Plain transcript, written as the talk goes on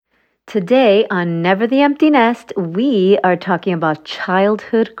Today on Never the Empty Nest, we are talking about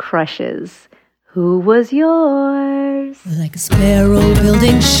childhood crushes. Who was yours? Like a sparrow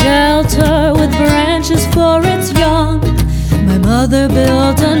building shelter with branches for its young, my mother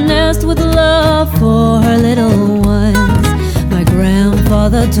built a nest with love for her little ones. My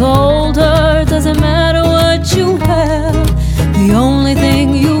grandfather told her, doesn't matter what you have, the only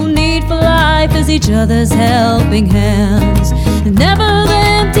thing you need for life is each other's helping hands. And never the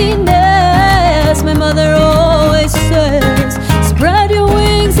emptiness, my mother always says, spread your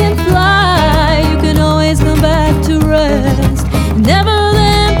wings and fly, you can always come back to rest. Never the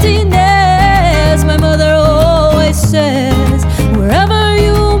emptiness, my mother always says, wherever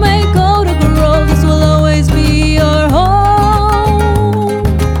you may go to grow, this will always be your home.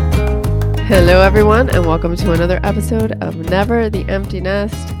 Hello everyone, and welcome to another episode of Never the Empty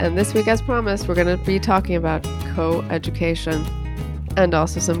Nest. And this week, as promised, we're going to be talking about co-education and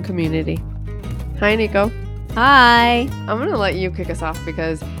also some community. Hi, Nico. Hi. I'm going to let you kick us off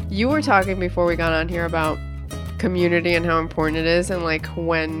because you were talking before we got on here about community and how important it is, and like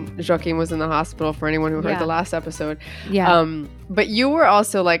when Joaquin was in the hospital, for anyone who heard the last episode. But you were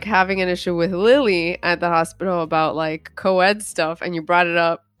also like having an issue with Lily at the hospital about like co-ed stuff, and you brought it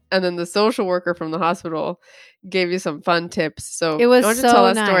up, and then the social worker from the hospital gave you some fun tips. So it was why don't you so tell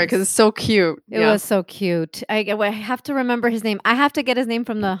that nice. story, because it's so cute. It was so cute. I have to remember his name. I have to get his name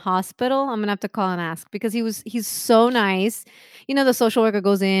from the hospital. I'm gonna have to call and ask because he's so nice. You know, the social worker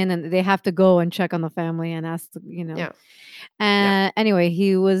goes in and they have to go and check on the family and ask. Anyway,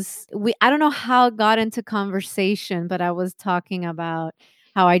 I don't know how it got into conversation, but I was talking about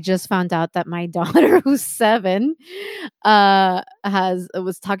how I just found out that my daughter, who's 7,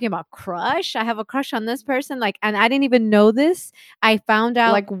 was talking about crush. I have a crush on this person, and I didn't even know this. I found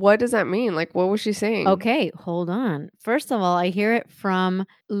out. Like, what does that mean? Like, what was she saying? Okay, hold on. First of all, I hear it from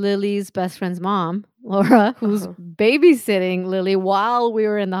Lily's best friend's mom, Laura, who's babysitting Lily while we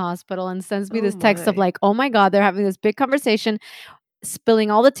were in the hospital, and sends me this text of like, "Oh my God, they're having this big conversation, spilling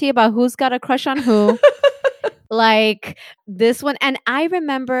all the tea about who's got a crush on who." Like this one. And I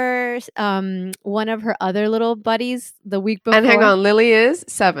remember one of her other little buddies the week before. And hang on, Lily is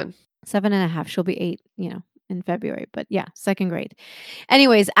 7. 7.5. She'll be 8, in February. But yeah, 2nd grade.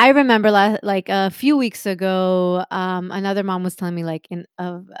 Anyways, I remember a few weeks ago, another mom was telling me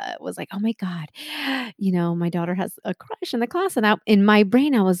was like, oh my God, my daughter has a crush in the class. And in my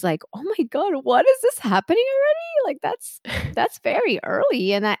brain, I was like, oh my God, what is this happening already? Like that's very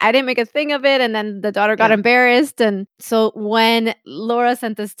early. And I didn't make a thing of it. And then the daughter got embarrassed. And so when Laura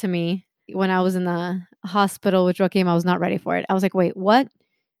sent this to me, when I was in the hospital with Joaquin, I was not ready for it. I was like, wait, what?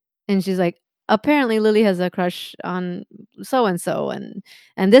 And she's like, apparently Lily has a crush on so-and-so,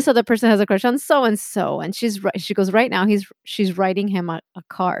 and this other person has a crush on so-and-so. And she goes, right now she's writing him a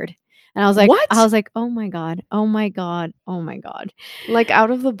card. And I was like, what? I was like, oh my God, oh my God, oh my God. Like out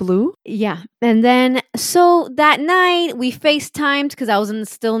of the blue? Yeah. And then, so that night we FaceTimed because I was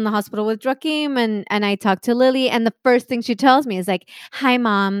still in the hospital with Joaquin, and I talked to Lily, and the first thing she tells me is like, hi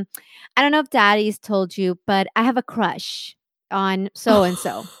mom, I don't know if daddy's told you, but I have a crush on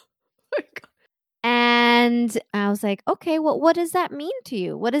so-and-so. Oh my God. And I was like, okay, well, what does that mean to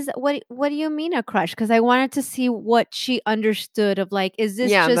you? What do you mean a crush? Because I wanted to see what she understood of like, is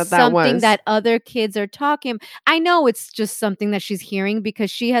this just something that other kids are talking? I know it's just something that she's hearing because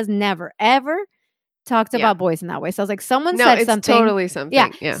she has never, ever talked about boys in that way. So I was like, someone said something. Totally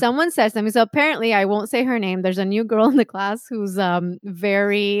something. Yeah. Someone said something. So apparently I won't say her name. There's a new girl in the class who's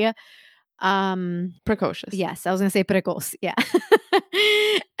very... precocious. Yes, I was gonna say precoz. Yeah.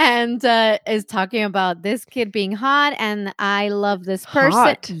 And is talking about this kid being hot, and I love this person.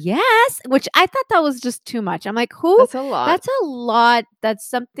 Hot. Yes, which I thought that was just too much. I'm like, who? That's a lot. That's a lot. That's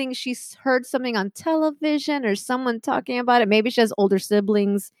something she's heard something on television or someone talking about it. Maybe she has older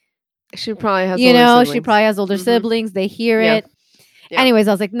siblings. She probably has. She probably has older siblings. They hear it. Yeah. Anyways,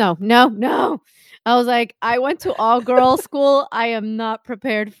 I was like, no. I was like, I went to all girls school. I am not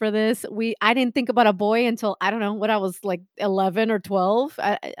prepared for this. I didn't think about a boy until, I don't know, what I was like 11 or 12.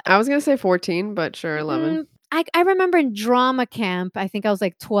 I was going to say 14, but sure, 11. I remember in drama camp, I think I was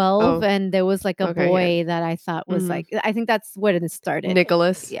like 12, and there was like a boy that I thought was like, I think that's where it started.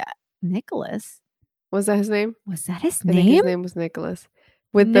 Nicholas. Yeah. Nicholas. Was that his name? Was that his name? I think his name was Nicholas.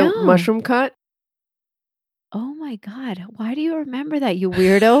 With the mushroom cut? Oh my God. Why do you remember that, you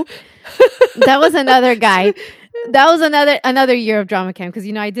weirdo? That was another guy. That was another year of drama camp because,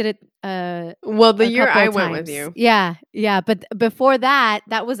 I did it well, the year I went with you. Yeah. But before that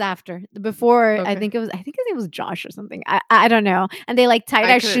was after. Before, okay. I think his name was Josh or something. I don't know. And they like tied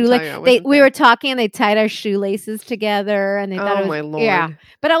our shoelaces. We were talking and they tied our shoelaces together and they thought it was, my Lord. Yeah.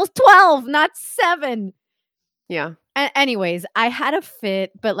 But I was 12, not 7. Yeah. Anyways, I had a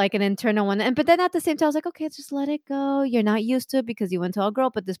fit, but like an internal one. But then at the same time, I was like, okay, just let it go. You're not used to it because you went to all girl,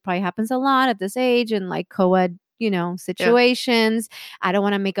 but this probably happens a lot at this age and like co-ed, situations. Yeah. I don't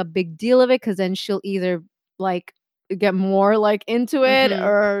want to make a big deal of it because then she'll either like get more like into it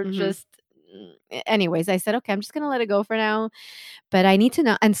or just. Anyways, I said, okay, I'm just going to let it go for now, but I need to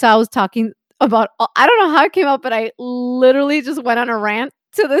know. And so I was talking about, I don't know how it came up, but I literally just went on a rant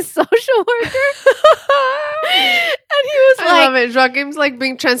to the social worker. And he was I love it. Joachim's like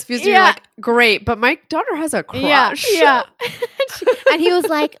being transfused. Yeah. You're like, great, but my daughter has a crush. Yeah. And he was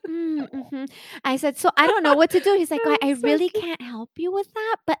like, I said, so I don't know what to do. He's like, I really can't help you with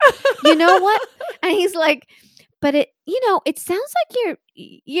that. But you know what? And he's like, but it sounds like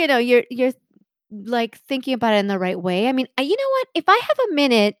you're like thinking about it in the right way. I mean, you know what? If I have a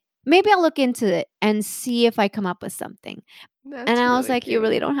minute, maybe I'll look into it and see if I come up with something. And I was like, cute. You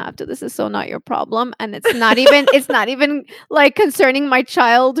really don't have to. This is so not your problem. And it's not even like concerning my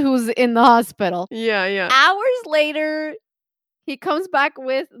child who's in the hospital. Yeah. Hours later, he comes back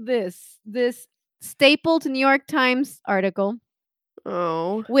with this stapled New York Times article.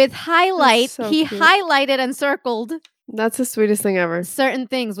 Oh. With highlight. So he cute. Highlighted and circled. That's the sweetest thing ever. Certain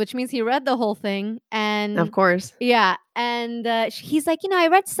things, which means he read the whole thing. And of course. Yeah. And he's like, I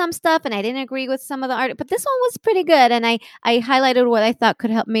read some stuff and I didn't agree with some of the art, but this one was pretty good. And I highlighted what I thought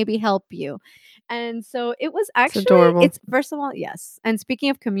could help you. And so it was actually, adorable. It's first of all, yes. And speaking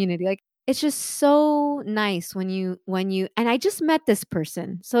of community, like it's just so nice when you, and I just met this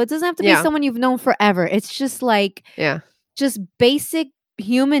person. So it doesn't have to be someone you've known forever. It's just like, just basic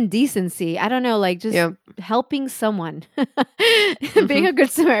human decency. I don't know, like just helping someone, being a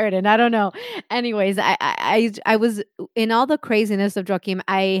good Samaritan. I don't know. Anyways, I was in all the craziness of Joachim.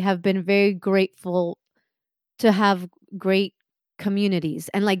 I have been very grateful to have great communities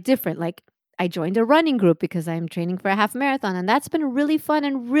and like different, like I joined a running group because I'm training for a half marathon, and that's been really fun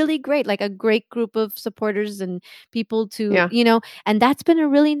and really great. Like a great group of supporters and people to, and that's been a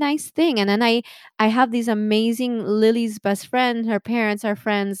really nice thing. And then I have these amazing Lily's best friend, her parents are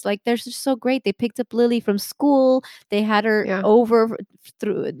friends. Like they're just so great. They picked up Lily from school. They had her over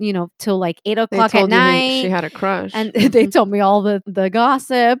through, till like 8 o'clock at night. She had a crush. And they told me all the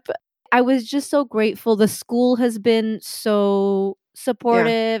gossip. I was just so grateful. The school has been so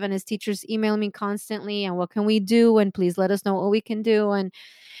supportive and his teachers email me constantly and what can we do and please let us know what we can do and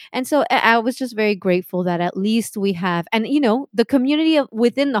so I was just very grateful that at least we have and the community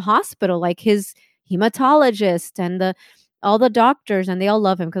within the hospital, like his hematologist and all the doctors, and they all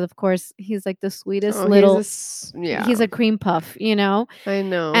love him because of course he's like the sweetest he's a cream puff, I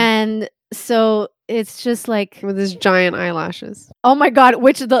know. And so it's just like with his giant eyelashes. Oh my God!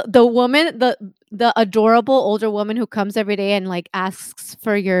 Which the woman, the adorable older woman who comes every day and like asks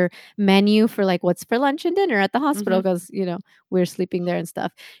for your menu for like what's for lunch and dinner at the hospital because we're sleeping there and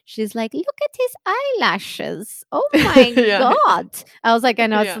stuff. She's like, look at his eyelashes. Oh my God! I was like, I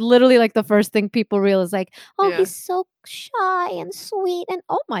know it's literally like the first thing people realize, like, oh, he's so shy and sweet, and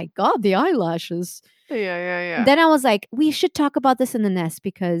oh my God, the eyelashes. Yeah. Then I was like, we should talk about this in the nest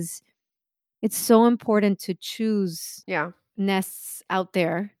because it's so important to choose nests out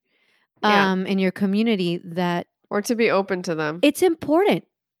there in your community or to be open to them. It's important.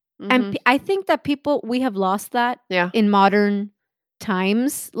 And I think that we have lost that in modern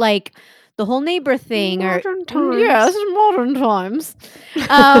times. Like the whole neighbor thing. Modern times. Yes, modern times.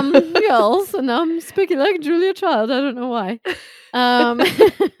 Yes, and I'm speaking like Julia Child. I don't know why.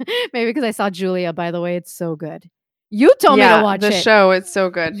 Maybe because I saw Julia, by the way. It's so good. You told me to watch the show. It's so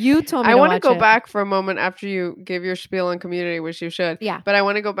good. You told me I want to go it. back for a moment after you give your spiel on community, which you should. Yeah. But I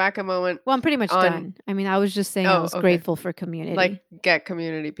want to go back a moment. Well, I'm pretty much done. I mean, I was just saying I was grateful for community. Like, get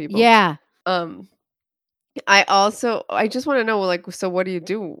community people. Yeah. I just want to know, like, so what do you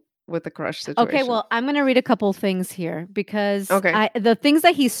do with the crush situation? Okay, well, I'm going to read a couple things here because the things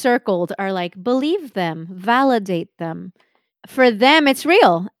that he circled are like, believe them, validate them. For them, it's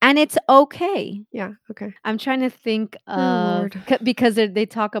real and it's okay. Yeah. Okay. I'm trying to think of because they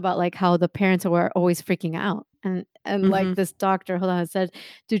talk about like how the parents were always freaking out and like this doctor, hold on, it said,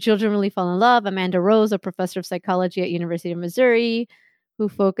 do children really fall in love? Amanda Rose, a professor of psychology at University of Missouri, who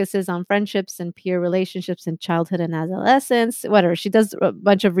focuses on friendships and peer relationships in childhood and adolescence. Whatever. She does a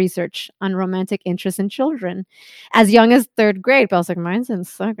bunch of research on romantic interest in children as young as 3rd grade. But I was like, mine's in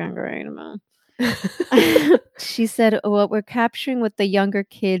 2nd grade, man. She said, what we're capturing with the younger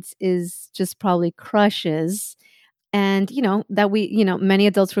kids is just probably crushes. And, that many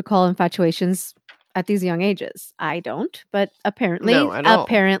adults recall infatuations at these young ages. I don't, but apparently, no, at all.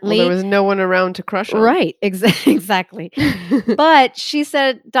 Well, there was no one around to crush on. Right, exactly. But she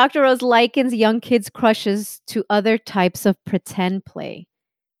said Dr. Rose likens young kids' crushes to other types of pretend play,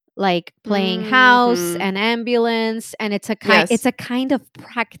 like playing house and ambulance, and it's a kind of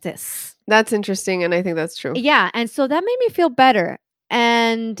practice. That's interesting, and I think that's true. Yeah, and so that made me feel better.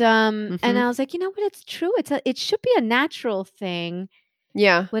 And and I was like, you know what? It's true. It should be a natural thing.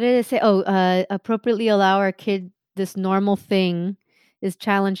 Yeah. What did it say? Oh, appropriately allow our kid this normal thing is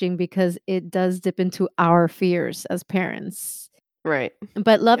challenging because it does dip into our fears as parents. Right.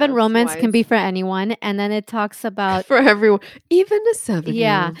 But love and romance can be for anyone. And then it talks about... for everyone, even a 7-year-old.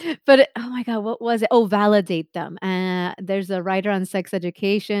 Yeah. But, oh my God, what was it? Oh, validate them. There's a writer on sex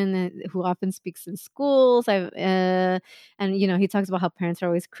education who often speaks in schools. And, he talks about how parents are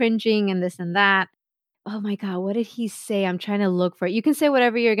always cringing and this and that. Oh my God, what did he say? I'm trying to look for it. You can say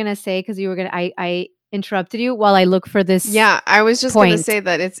whatever you're going to say because I interrupted you while I look for this. Yeah, I was just going to say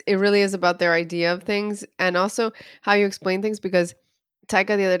that it really is about their idea of things and also how you explain things, because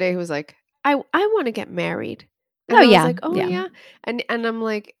Taika the other day, he was like, I want to get married. And I was like, oh yeah. And I'm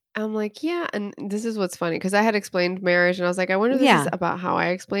like, yeah. And this is what's funny, because I had explained marriage and I was like, I wonder if this is about how I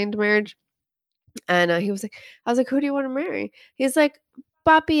explained marriage. And he was like, I was like, who do you want to marry? He's like,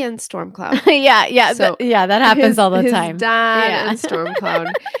 Bobby and Stormcloud. Yeah. So that happens all the time. His dad and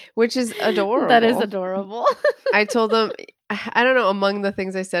Stormcloud, which is adorable. That is adorable. I told them, I don't know, among the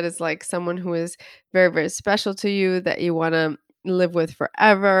things I said is like someone who is very, very special to you that you want to live with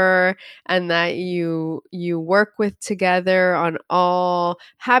forever, and that you work with together on all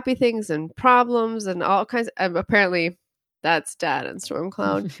happy things and problems and all kinds of, apparently that's Dad and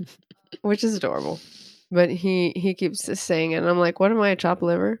Stormcloud, which is adorable. But he keeps saying it, and I'm like, what am I, a chopped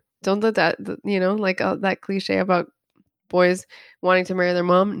liver? Don't let that, like that cliche about boys wanting to marry their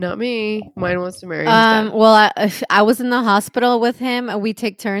mom. Not me. Mine wants to marry his dad. Well, I was in the hospital with him, and we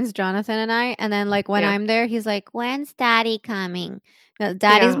take turns, Jonathan and I. And then, like, when I'm there, he's like, when's Daddy coming?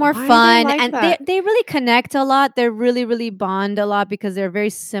 Daddy's more fun. And they really connect a lot. They really, really bond a lot because they're very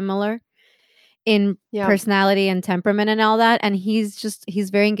similar in personality and temperament and all that. And he's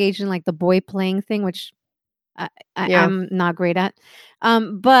very engaged in, like, the boy playing thing, which I'm not great at.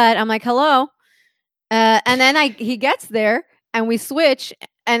 But I'm like, hello. And then he gets there and we switch,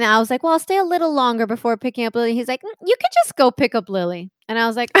 and I was like, well, I'll stay a little longer before picking up Lily. He's like, you could just go pick up Lily. And I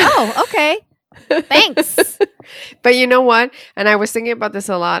was like, oh, okay. Thanks. But you know what? And I was thinking about this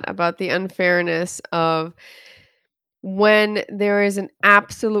a lot, about the unfairness of when there is an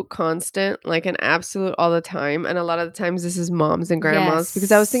absolute constant, like an absolute all the time. And a lot of the times this is moms and grandmas,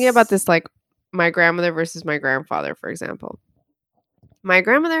 because I was thinking about this, like my grandmother versus my grandfather, for example. My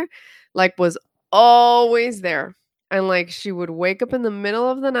grandmother, like, was always there, and like she would wake up in the middle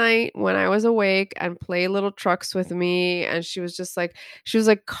of the night when I was awake and play little trucks with me, and she was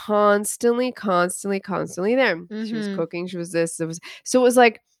constantly there. She was cooking, she was this, it was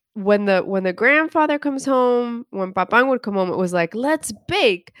like when the grandfather comes home, when Papang would come home, it was like, let's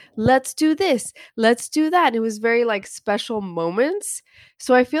bake, let's do this, let's do that. And it was very like special moments.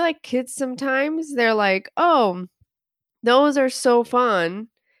 So I feel like kids sometimes they're like, oh, those are so fun,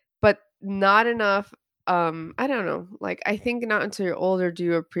 but not enough. I don't know. Like, I think not until you're older do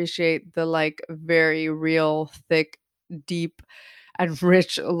you appreciate the like very real, thick, deep, and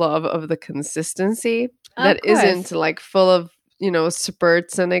rich love of the consistency that isn't like full of,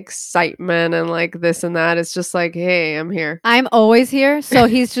 spurts and excitement and like this and that. It's just like, hey, I'm here. I'm always here. So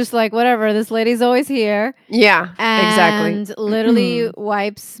he's just like, whatever, this lady's always here. Yeah, exactly. And literally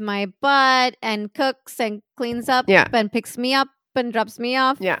wipes my butt and cooks and cleans up and picks me up and drops me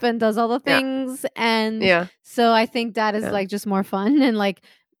off and does all the things. And so I think that is like just more fun. And like,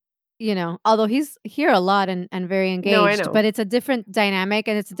 although he's here a lot and very engaged, but it's a different dynamic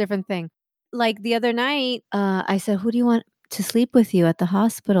and it's a different thing. Like the other night, I said, who do you want to sleep with you at the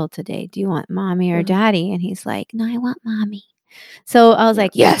hospital today? Do you want mommy or daddy? And he's like, no, I want mommy. So I was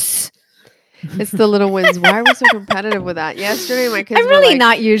like, yes. It's the little wins. Why are we so competitive with that? Yesterday, my kids I'm really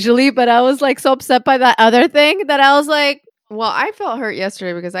not usually, but I was like so upset by that other thing that I was like, well, I felt hurt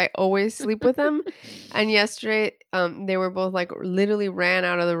yesterday because I always sleep with them. And yesterday, they were both like literally ran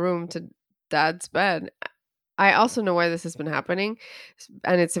out of the room to Dad's bed. I also know why this has been happening,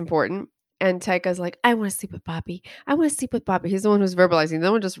 and it's important. And Taika's like, I want to sleep with Bobby. I want to sleep with Bobby. He's the one who's verbalizing.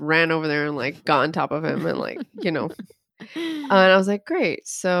 No one just ran over there and like got on top of him and like, And I was like, great.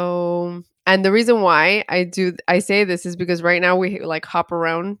 So And the reason why I say this is because right now we like hop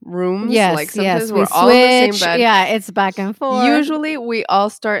around rooms. Yes, like sometimes we we're switch. all in the same bed. Yeah, it's back and forth. Usually we all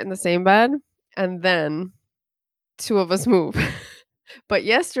start in the same bed and then 2 of us move. But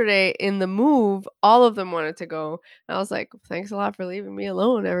yesterday in the move, all of them wanted to go. And I was like, thanks a lot for leaving me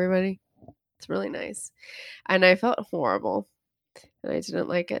alone, everybody. It's really nice. And I felt horrible and I didn't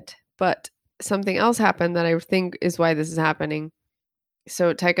like it. But something else happened that I think is why this is happening.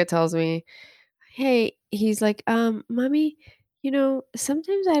 So Taika tells me, hey, he's like, mommy,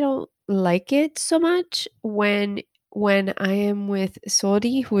 sometimes I don't like it so much when I am with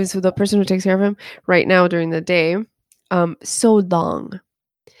Sodi, who is the person who takes care of him right now during the day, so long.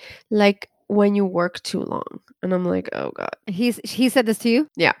 Like when you work too long. And I'm like, oh God. He said this to you?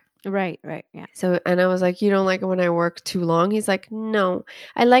 Yeah. Right. Yeah. So, and I was like, you don't like it when I work too long? He's like, no,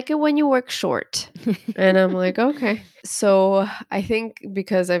 I like it when you work short. And I'm like, okay. So I think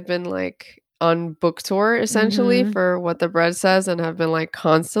because I've been like on book tour essentially for What the Bread Says and have been like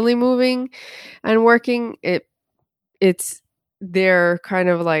constantly moving and working, it's they're kind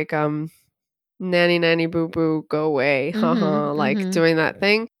of like nanny boo boo go away, like doing that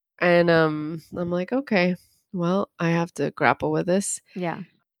thing. And I'm like, okay, well, I have to grapple with this. Yeah.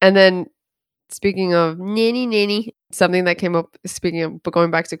 And then speaking of nanny, something that came up, speaking of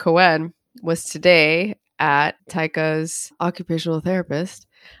going back to co-ed, was today at Taika's occupational therapist.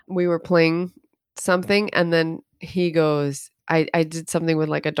 We were playing something and then he goes, I did something with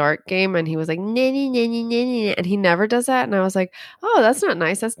like a dart game and he was like, nanny. And he never does that. And I was like, oh, that's not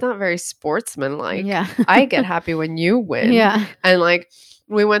nice. That's not very sportsmanlike. Yeah. I get happy when you win. Yeah. And like,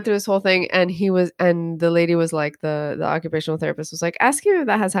 we went through this whole thing and the lady was like, the occupational therapist was like, ask him if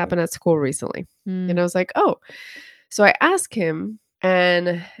that has happened at school recently. And I was like, oh. So I asked him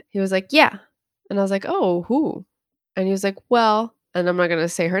and he was like, yeah. And I was like, oh, who? And he was like, well, and I'm not going to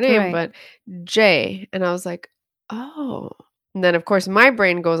say her name, but Jay. And I was like, oh. And then of course my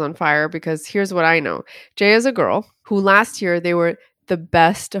brain goes on fire because here's what I know. Jay is a girl who last year they were the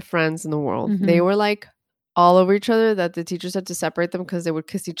best of friends in the world. They were like all over each other that the teachers had to separate them because they would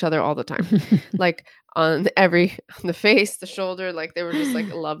kiss each other all the time. Like on the face, the shoulder, like they were just like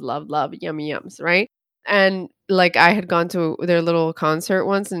love, yummy yums, right? And like I had gone to their little concert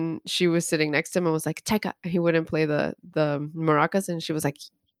once and she was sitting next to him and was like, Taika, he wouldn't play the maracas and she was like,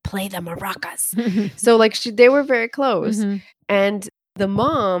 play the maracas. So like they were very close. And the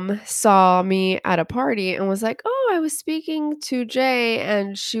mom saw me at a party and was like, oh, I was speaking to Jay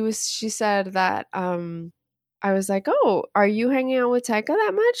and she said that I was like, oh, are you hanging out with Taika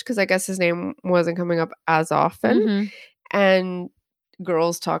that much? Because I guess his name wasn't coming up as often. And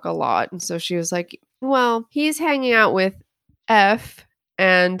girls talk a lot. And so she was like, well, he's hanging out with F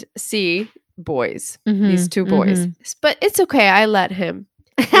and C boys, these 2 boys. But it's okay. I let him,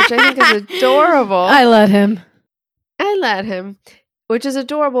 which I think is adorable. I let him, which is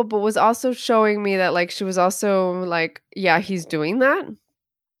adorable, but was also showing me that like she was also like, yeah, he's doing that.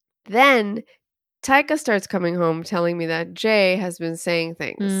 Then Taika starts coming home telling me that Jay has been saying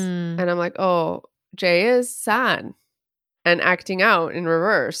things. And I'm like, oh, Jay is sad and acting out in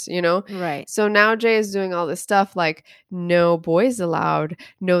reverse, Right. So now Jay is doing all this stuff like no boys allowed,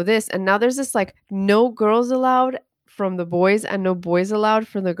 no this. And now there's this like no girls allowed from the boys and no boys allowed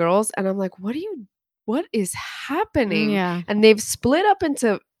from the girls. And I'm like, what is happening? Yeah. And they've split up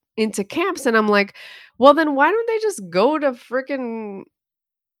into camps. And I'm like, well, then why don't they just go to freaking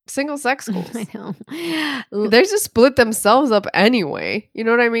single sex schools? I know. They just split themselves up anyway. You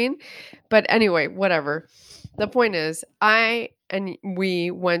know what I mean? But anyway, whatever. The point is,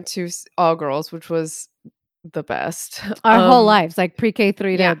 we went to all girls, which was the best. Our whole lives, like pre-K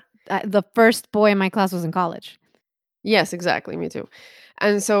 3 to the first boy in my class was in college. Yes, exactly. Me too.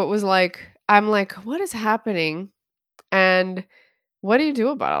 And so it was like, I'm like, what is happening? And what do you do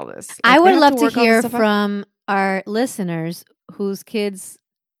about all this? Like, I would love to hear from our listeners whose kids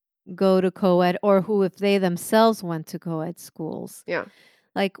go to co-ed or who, if they themselves went to co-ed schools. Yeah.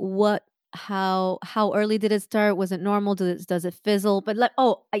 Like how early did it start? Was it normal? Does it fizzle? But like,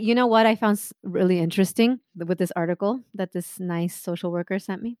 oh, you know what I found really interesting with this article that this nice social worker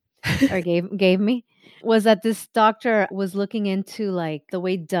sent me or gave me was that this doctor was looking into like the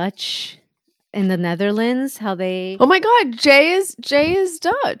way Dutch in the Netherlands, how they... Oh my God, Jay is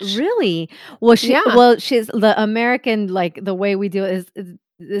Dutch. Really? Well, she's the American, like the way we do it is,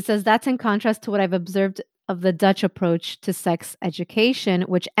 it says that's in contrast to what I've observed of the Dutch approach to sex education,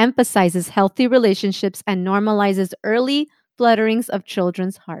 which emphasizes healthy relationships and normalizes early flutterings of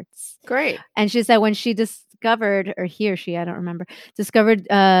children's hearts. Great. And she said when she discovered, or he or she, I don't remember, discovered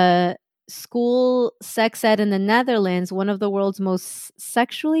school sex ed in the Netherlands, one of the world's most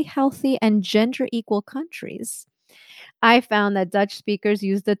sexually healthy and gender equal countries, I found that Dutch speakers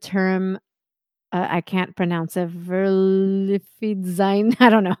use the term, I can't pronounce it, verliefd. I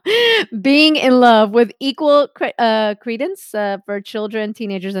don't know. Being in love with equal credence for children,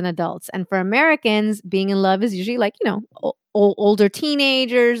 teenagers, and adults. And for Americans, being in love is usually like, older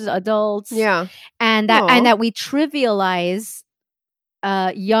teenagers, adults. Yeah. And that we trivialize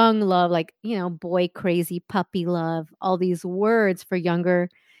young love, like, boy crazy, puppy love, all these words for younger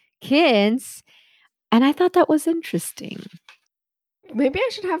kids. And I thought that was interesting. Maybe I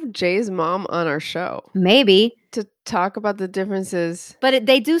should have Jay's mom on our show. Maybe. To talk about the differences. But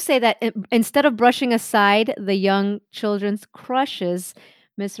they do say that instead of brushing aside the young children's crushes,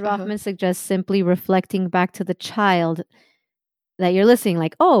 Ms. Rothman suggests simply reflecting back to the child that you're listening,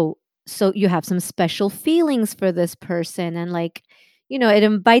 like, oh, so you have some special feelings for this person. And like, it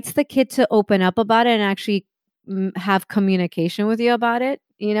invites the kid to open up about it and actually have communication with you about it,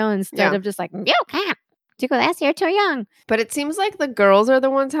 instead of just like, you can't. You're too young. But it seems like the girls are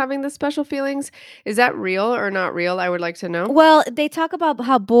the ones having the special feelings. Is that real or not real? I would like to know. Well, they talk about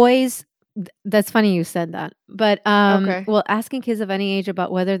how boys, that's funny you said that. But well, asking kids of any age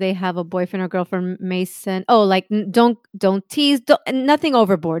about whether they have a boyfriend or girlfriend may send, like don't tease, nothing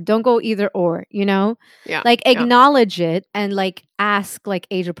overboard. Don't go either or, Yeah. Like acknowledge it and like ask like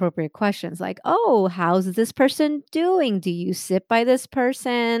age appropriate questions like, oh, how's this person doing? Do you sit by this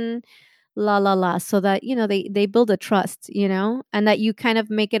person? La la la, so that they build a trust, and that you kind of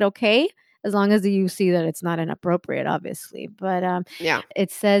make it okay as long as you see that it's not inappropriate, obviously. But it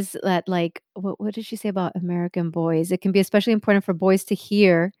says that like what did she say about American boys? It can be especially important for boys to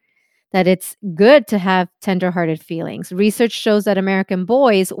hear that it's good to have tender-hearted feelings. Research shows that American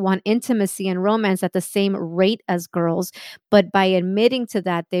boys want intimacy and romance at the same rate as girls, but by admitting to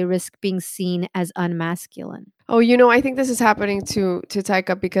that, they risk being seen as unmasculine. Oh, I think this is happening to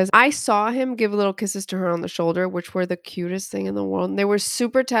Taika because I saw him give little kisses to her on the shoulder, which were the cutest thing in the world. And they were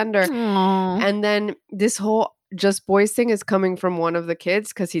super tender. Aww. And then this whole just boys thing is coming from one of the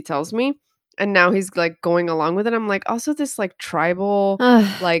kids because he tells me. And now he's like going along with it. I'm like, also this like tribal,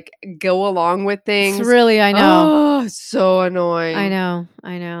 like go along with things. It's really, I know. Oh, so annoying. I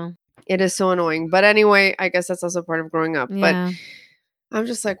know. It is so annoying. But anyway, I guess that's also part of growing up. Yeah. But I'm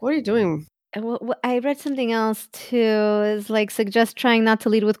just like, what are you doing? I read something else too. Is like suggest trying not to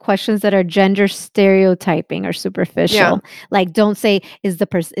lead with questions that are gender stereotyping or superficial. Yeah. Like, don't say is the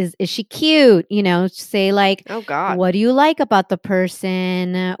person is she cute? Say like, oh God, what do you like about the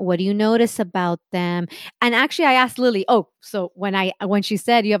person? What do you notice about them? And actually, I asked Lily. Oh, so when she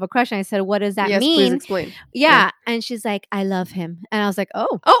said you have a crush, I said, what does that mean? Yes, please explain. Yeah, and she's like, I love him, and I was like,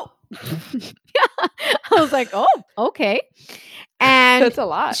 oh. Yeah, I was like, oh, okay. And that's a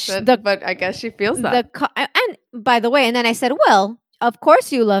lot. But I guess she feels that. And by the way, and then I said, well, of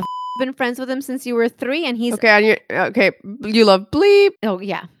course you love been friends with him since you were 3 and he's okay. You love Bleep. Oh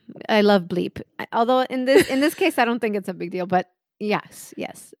yeah. I love Bleep. Although in this case, I don't think it's a big deal, but yes.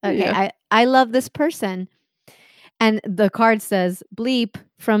 Okay. Yeah. I love this person. And the card says, Bleep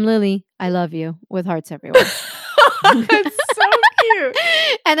from Lily, I love you, with hearts everywhere. That's so cute.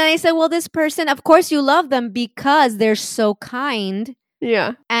 And then I said, well, this person, of course you love them because they're so kind.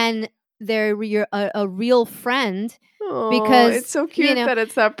 Yeah. And they're a real friend. Oh, because it's so cute that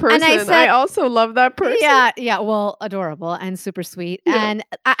it's that person. And I also love that person. Yeah. Well, adorable and super sweet. Yeah. And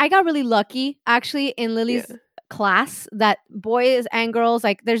I got really lucky, actually, in Lily's class that boys and girls,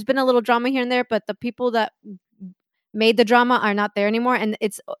 like there's been a little drama here and there, but the people that made the drama are not there anymore. And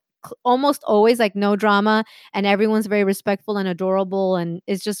it's almost always like no drama and everyone's very respectful and adorable. And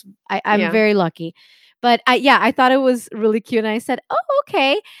it's just, I'm very lucky. But I thought it was really cute. And I said, oh,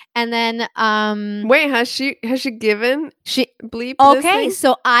 okay. And then wait, has she given Bleep okay, this thing?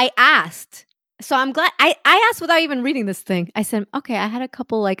 So I asked. So I'm glad I asked without even reading this thing. I said, okay, I had a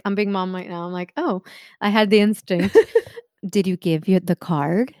couple, like, I'm being mom right now. I'm like, oh, I had the instinct. Did you give the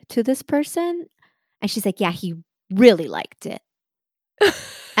card to this person? And she's like, yeah, he really liked it.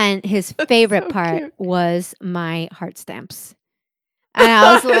 And his favorite part was my heart stamps. And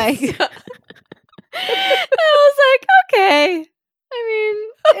I was like, okay. I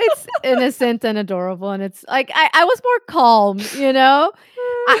mean, it's innocent and adorable. And it's like, I was more calm,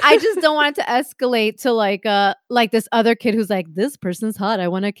 I just don't want it to escalate to like this other kid who's like, this person's hot, I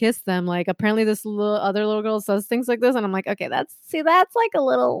want to kiss them. Like, apparently this other little girl says things like this. And I'm like, okay, that's like a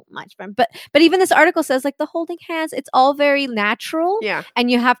little much for him. But even this article says like the holding hands, it's all very natural. Yeah. And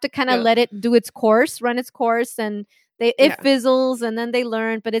you have to kind of let it do its course, run its course. And it fizzles and then they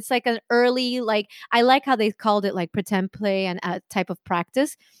learn, but it's like an early, like, I like how they called it like pretend play and a type of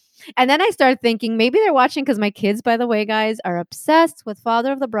practice. And then I started thinking maybe they're watching because my kids, by the way, guys, are obsessed with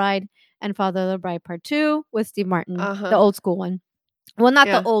Father of the Bride and Father of the Bride Part 2 with Steve Martin, the old school one. Well, not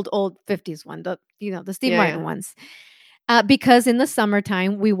the old 50s one, the Steve Martin ones. Because in the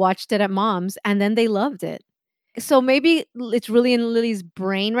summertime, we watched it at Mom's and then they loved it. So maybe it's really in Lily's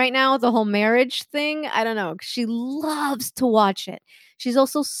brain right now, the whole marriage thing. I don't know. She loves to watch it. She's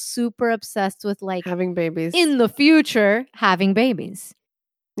also super obsessed with like having babies. In the future, having babies.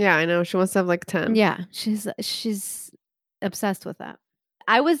 Yeah, I know. She wants to have like 10. Yeah, she's obsessed with that.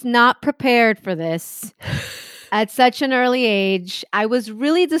 I was not prepared for this at such an early age. I was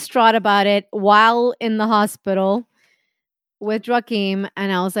really distraught about it while in the hospital with Joaquim.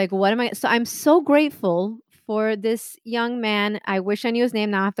 And I was like, what am I? So I'm so grateful for this young man. I wish I knew his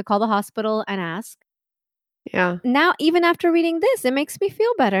name. Now I have to call the hospital and ask. Yeah. Now, even after reading this, it makes me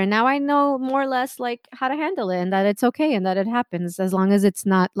feel better. Now I know more or less like how to handle it and that it's okay and that it happens as long as it's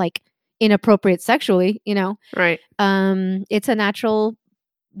not like inappropriate sexually, you know? Right. It's a natural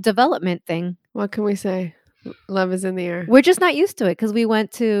development thing. What can we say? Love is in the air. We're just not used to it because we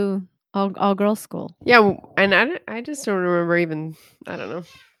went to all girls school. Yeah. And I just don't remember even, I don't know.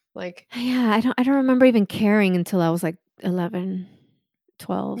 Like, yeah, I don't remember even caring until I was like 11,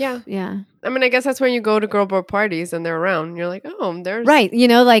 12. Yeah. I mean, I guess that's when you go to girl boy parties and they're around. And you're like, oh, there's... Right. You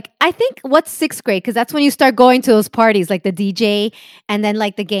know, like, I think, what's 6th grade? Because that's when you start going to those parties, like the DJ and then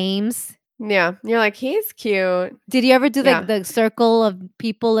like the games. Yeah. You're like, he's cute. Did you ever do like the circle of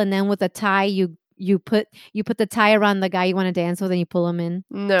people and then with a tie, you put the tie around the guy you want to dance with and you pull him in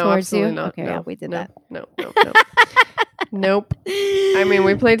towards you? Not. Okay, no, yeah, we did that. No. Nope. I mean,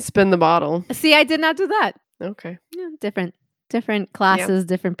 we played spin the bottle. See, I did not do that. Okay. Yeah, different classes,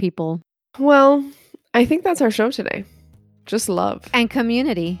 different people. Well, I think that's our show today. Just love. And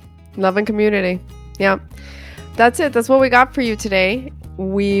community. Love and community. Yeah. That's it. That's what we got for you today. I'm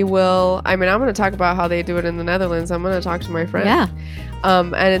going to talk about how they do it in the Netherlands. I'm going to talk to my friend. Yeah.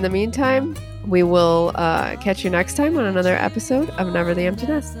 And in the meantime, we will catch you next time on another episode of Never the Empty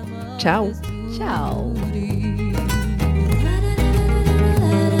Nest. Ciao. Ciao.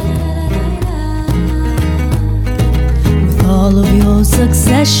 All of your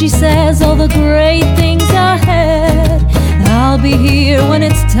success, she says, all the great things ahead. I'll be here when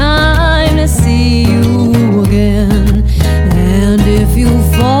it's time to see you again. And if you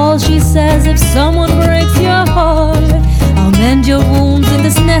fall, she says, if someone breaks your heart, I'll mend your wounds in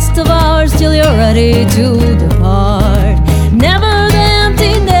this nest of ours till you're ready to depart.